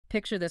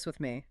picture this with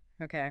me,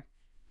 okay?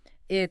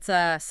 It's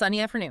a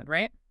sunny afternoon,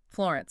 right?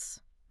 Florence,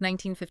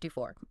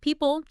 1954.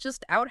 People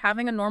just out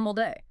having a normal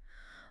day.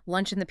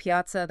 Lunch in the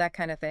piazza, that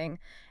kind of thing.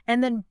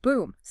 And then,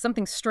 boom,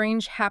 something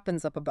strange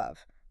happens up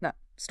above. Not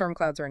storm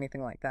clouds or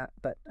anything like that,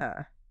 but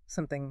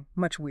something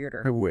much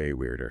weirder. Way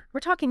weirder. We're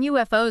talking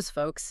UFOs,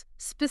 folks.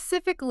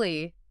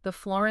 Specifically, the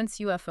Florence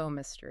UFO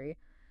mystery.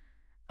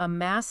 A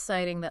mass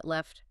sighting that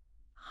left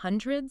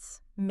hundreds,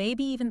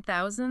 maybe even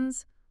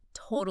thousands,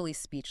 totally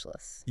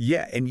speechless.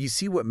 Yeah, and you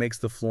see what makes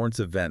the Florence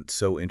event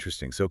so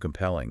interesting, so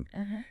compelling,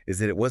 is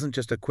that it wasn't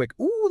just a quick,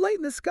 ooh, light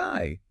in the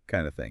sky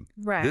kind of thing.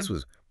 Right. This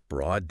was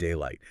broad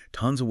daylight,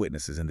 tons of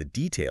witnesses, and the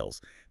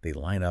details, they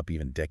line up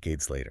even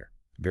decades later.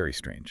 Very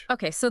strange.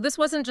 Okay, so this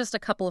wasn't just a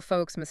couple of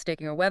folks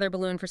mistaking a weather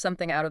balloon for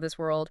something out of this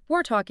world.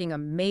 We're talking a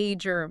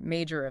major,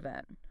 major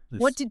event.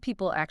 What did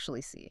people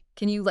actually see?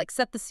 Can you,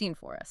 set the scene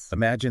for us?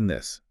 Imagine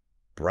this.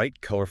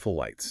 Bright, colorful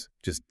lights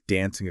just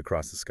dancing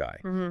across the sky.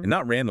 And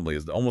not randomly.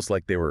 It's almost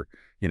like they were,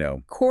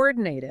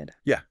 Coordinated.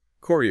 Yeah,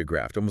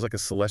 choreographed, almost like a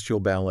celestial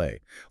ballet.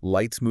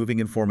 Lights moving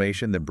in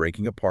formation, then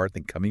breaking apart,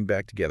 then coming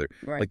back together.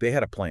 Right. Like they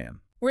had a plan.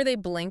 Were they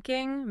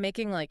blinking,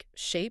 making,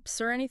 shapes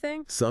or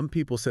anything? Some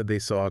people said they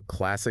saw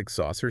classic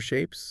saucer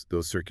shapes,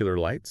 those circular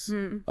lights.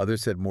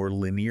 Others said more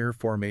linear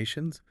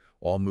formations,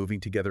 all moving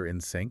together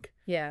in sync.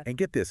 Yeah. And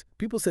get this,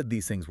 people said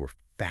these things were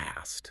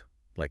fast,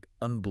 like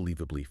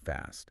unbelievably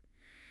fast.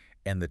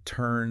 And the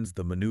turns,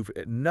 the maneuver,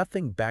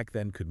 nothing back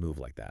then could move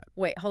like that.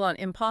 Wait, hold on.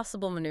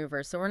 Impossible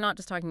maneuvers. So we're not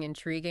just talking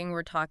intriguing.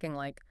 We're talking,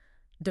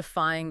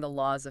 defying the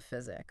laws of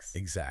physics.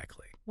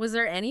 Exactly. Was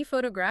there any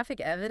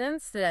photographic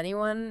evidence? Did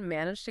anyone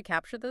manage to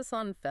capture this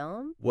on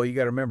film? Well, you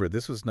got to remember,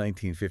 this was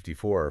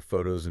 1954.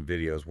 Photos and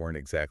videos weren't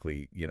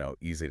exactly,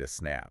 easy to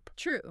snap.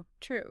 True,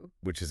 true.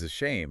 Which is a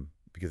shame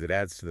because it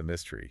adds to the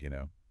mystery,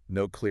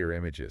 No clear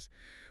images.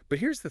 But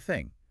here's the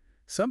thing.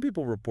 Some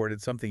people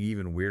reported something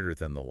even weirder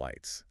than the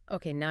lights.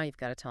 Okay, now you've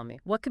got to tell me.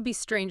 What could be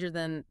stranger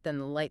than the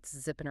lights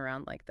zipping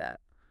around like that?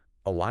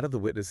 A lot of the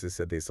witnesses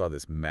said they saw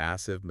this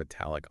massive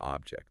metallic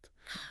object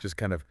just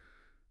kind of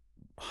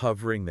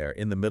hovering there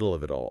in the middle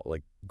of it all.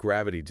 Like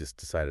gravity just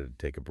decided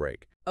to take a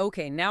break.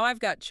 Okay, now I've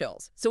got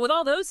chills. So with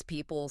all those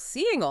people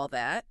seeing all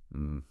that,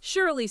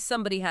 surely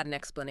somebody had an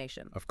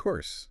explanation. Of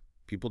course.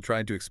 People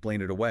tried to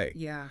explain it away.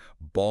 Yeah.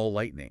 Ball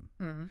lightning.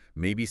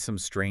 Maybe some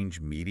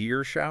strange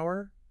meteor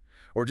shower?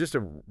 Or just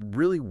a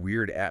really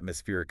weird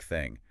atmospheric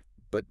thing.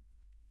 But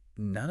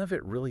none of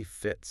it really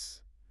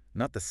fits.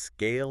 Not the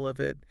scale of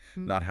it,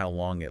 not how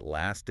long it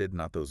lasted,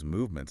 not those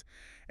movements.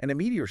 And a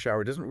meteor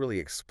shower doesn't really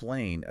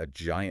explain a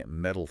giant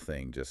metal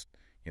thing just,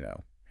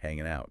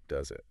 hanging out,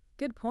 does it?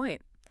 Good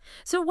point.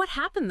 So what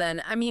happened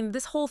then? I mean,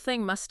 this whole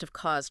thing must have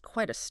caused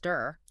quite a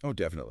stir. Oh,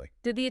 definitely.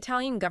 Did the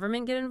Italian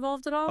government get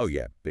involved at all? Oh,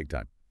 yeah, big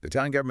time. The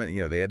Italian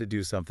government, they had to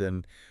do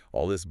something,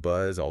 all this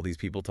buzz, all these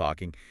people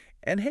talking.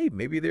 And hey,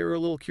 maybe they were a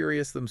little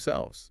curious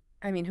themselves.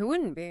 I mean, who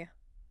wouldn't be?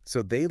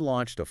 So they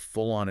launched a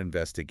full-on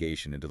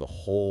investigation into the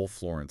whole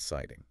Florence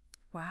sighting.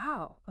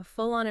 Wow, a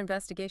full-on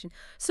investigation.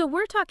 So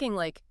we're talking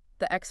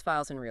the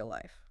X-Files in real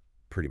life.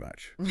 Pretty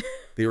much.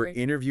 They were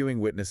interviewing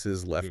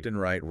witnesses left and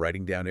right,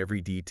 writing down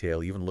every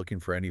detail, even looking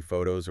for any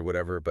photos or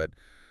whatever. But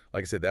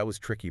like I said, that was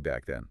tricky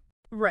back then.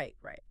 Right.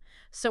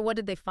 So what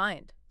did they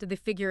find? Did they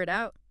figure it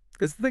out?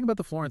 It's the thing about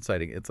the Florence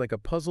sighting. It's like a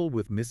puzzle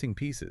with missing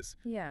pieces.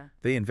 Yeah.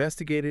 They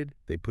investigated,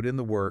 they put in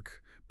the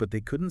work, but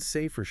they couldn't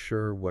say for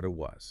sure what it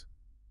was.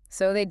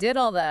 So they did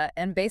all that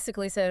and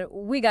basically said,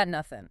 we got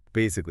nothing.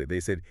 Basically, they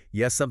said,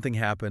 yes, something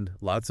happened.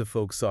 Lots of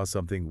folks saw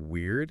something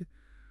weird.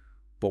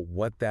 But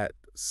what that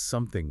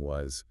something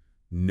was,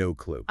 no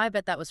clue. I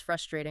bet that was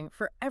frustrating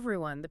for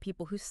everyone, the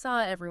people who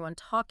saw it, everyone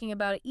talking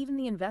about it, even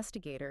the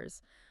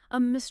investigators. A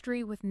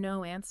mystery with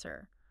no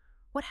answer.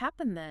 What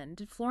happened then?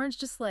 Did Florence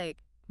just,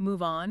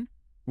 move on?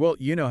 Well,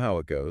 you know how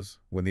it goes.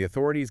 When the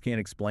authorities can't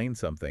explain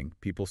something,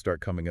 people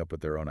start coming up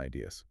with their own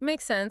ideas.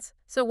 Makes sense.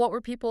 So what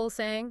were people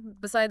saying,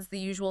 besides the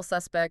usual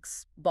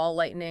suspects, ball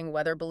lightning,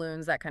 weather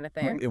balloons, that kind of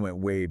thing? Well, it went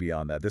way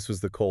beyond that. This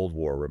was the Cold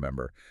War,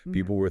 remember?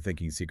 People were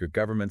thinking secret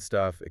government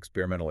stuff,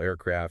 experimental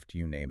aircraft,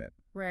 you name it.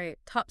 Right.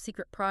 Top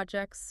secret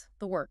projects,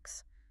 the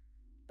works.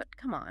 But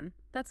come on,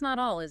 that's not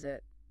all, is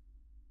it?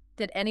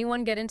 Did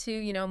anyone get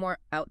into, more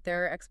out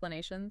there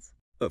explanations?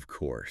 Of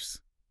course.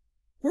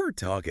 We're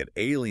talking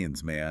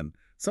aliens, man.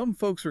 Some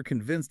folks were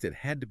convinced it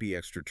had to be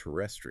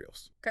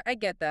extraterrestrials. I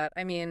get that.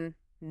 I mean,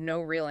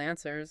 no real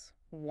answers.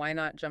 Why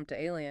not jump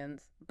to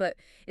aliens? But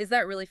is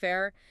that really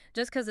fair?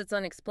 Just because it's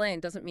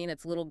unexplained doesn't mean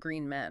it's little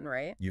green men,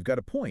 right? You've got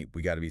a point.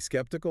 We got to be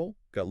skeptical,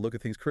 got to look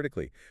at things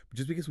critically. But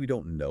just because we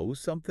don't know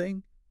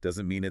something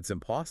doesn't mean it's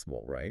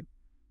impossible, right?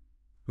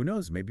 Who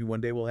knows? Maybe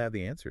one day we'll have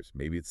the answers.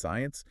 Maybe it's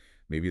science.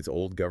 Maybe it's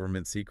old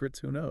government secrets.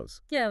 Who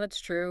knows? Yeah,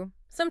 that's true.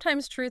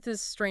 Sometimes truth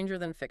is stranger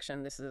than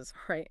fiction. This is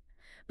right.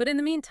 But in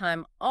the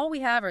meantime, all we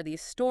have are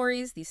these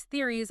stories, these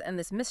theories, and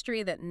this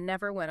mystery that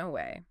never went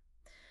away.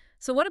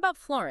 So what about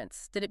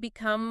Florence? Did it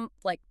become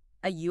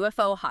a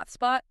UFO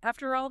hotspot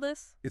after all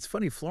this? It's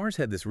funny, Florence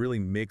had this really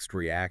mixed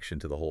reaction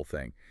to the whole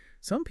thing.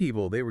 Some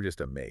people, they were just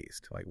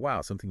amazed, like,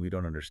 wow, something we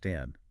don't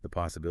understand, the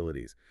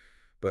possibilities.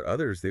 But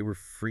others, they were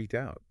freaked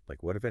out.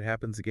 Like, what if it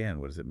happens again?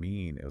 What does it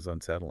mean? It was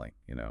unsettling.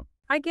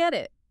 I get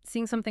it.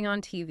 Seeing something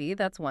on TV,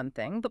 that's one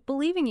thing, but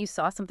believing you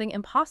saw something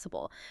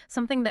impossible,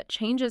 something that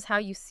changes how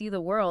you see the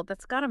world,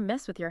 that's gotta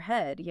mess with your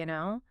head?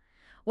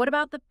 What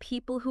about the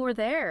people who were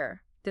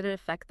there? Did it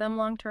affect them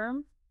long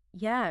term?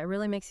 Yeah, it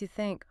really makes you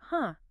think,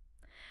 huh,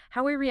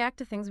 how we react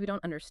to things we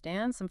don't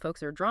understand. Some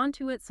folks are drawn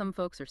to it, some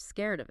folks are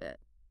scared of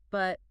it.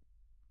 But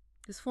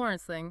this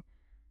Florence thing,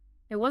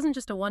 it wasn't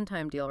just a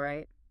one-time deal,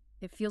 right?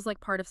 It feels like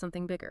part of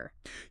something bigger.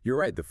 You're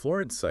right. The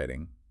Florence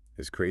sighting,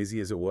 as crazy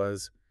as it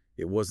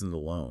wasn't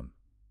alone.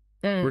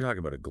 Mm. We're talking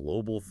about a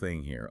global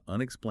thing here,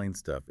 unexplained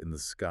stuff in the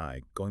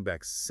sky going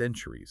back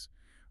centuries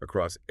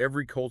across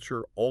every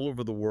culture all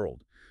over the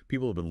world.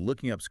 People have been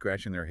looking up,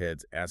 scratching their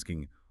heads,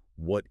 asking,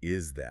 what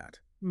is that?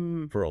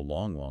 Mm. For a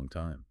long, long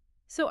time.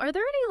 So are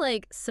there any,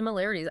 like,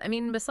 similarities? I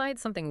mean,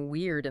 besides something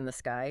weird in the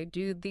sky,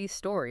 do these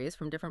stories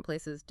from different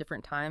places,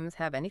 different times,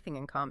 have anything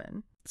in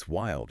common? It's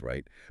wild,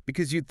 right?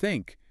 Because you'd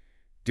think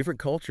different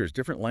cultures,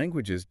 different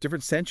languages,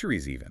 different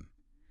centuries even.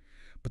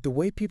 But the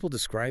way people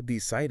describe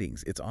these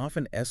sightings, it's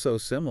often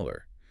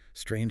similar.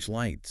 Strange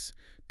lights,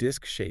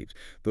 disc shapes,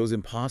 those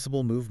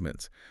impossible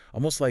movements.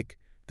 Almost like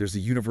there's a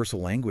universal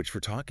language for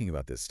talking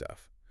about this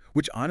stuff,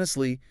 which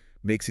honestly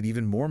makes it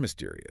even more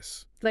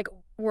mysterious. Like,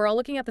 we're all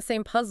looking at the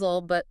same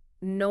puzzle, but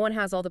no one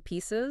has all the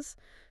pieces.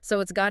 So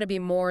it's got to be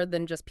more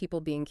than just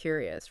people being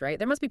curious, right?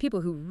 There must be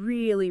people who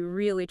really,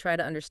 really try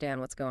to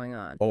understand what's going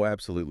on. Oh,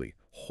 absolutely.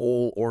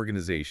 Whole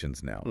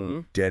organizations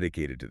now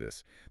dedicated to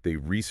this. They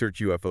research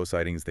UFO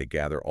sightings, they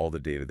gather all the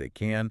data they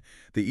can.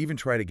 They even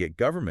try to get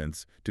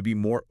governments to be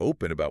more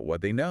open about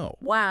what they know.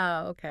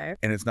 Wow, okay.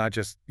 And it's not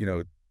just,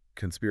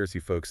 conspiracy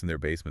folks in their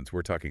basements.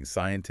 We're talking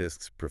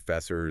scientists,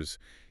 professors,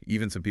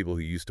 even some people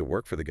who used to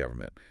work for the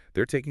government.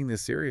 They're taking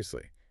this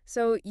seriously.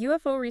 So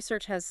UFO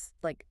research has,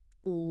 like,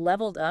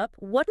 leveled up.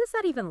 What does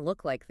that even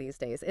look like these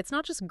days? It's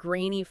not just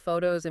grainy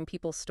photos and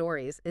people's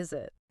stories, is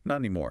it? Not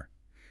anymore.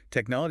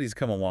 Technology's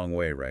come a long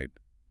way, right?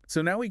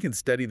 So now we can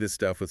study this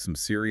stuff with some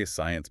serious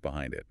science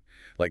behind it,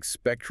 like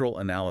spectral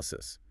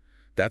analysis.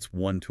 That's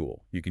one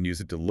tool. You can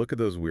use it to look at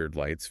those weird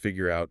lights,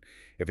 figure out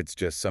if it's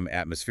just some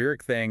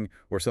atmospheric thing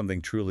or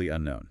something truly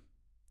unknown.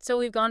 So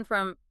we've gone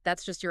from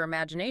that's just your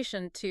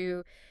imagination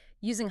to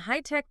using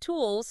high-tech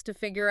tools to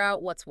figure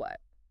out what's what.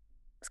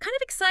 It's kind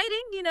of exciting?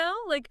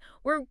 Like,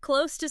 we're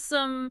close to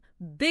some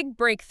big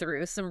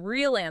breakthrough, some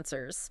real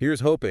answers.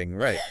 Here's hoping,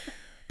 right.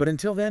 But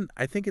until then,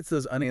 I think it's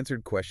those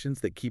unanswered questions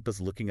that keep us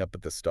looking up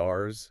at the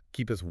stars,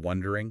 keep us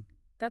wondering.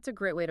 That's a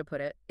great way to put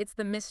it. It's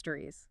the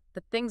mysteries,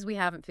 the things we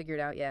haven't figured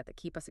out yet that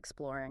keep us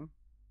exploring.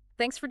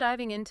 Thanks for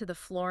diving into the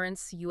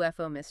Florence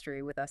UFO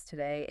mystery with us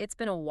today. It's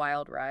been a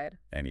wild ride.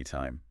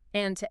 Anytime.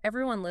 And to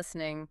everyone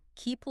listening,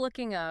 keep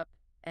looking up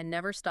and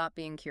never stop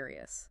being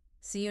curious.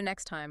 See you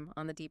next time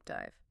on The Deep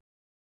Dive.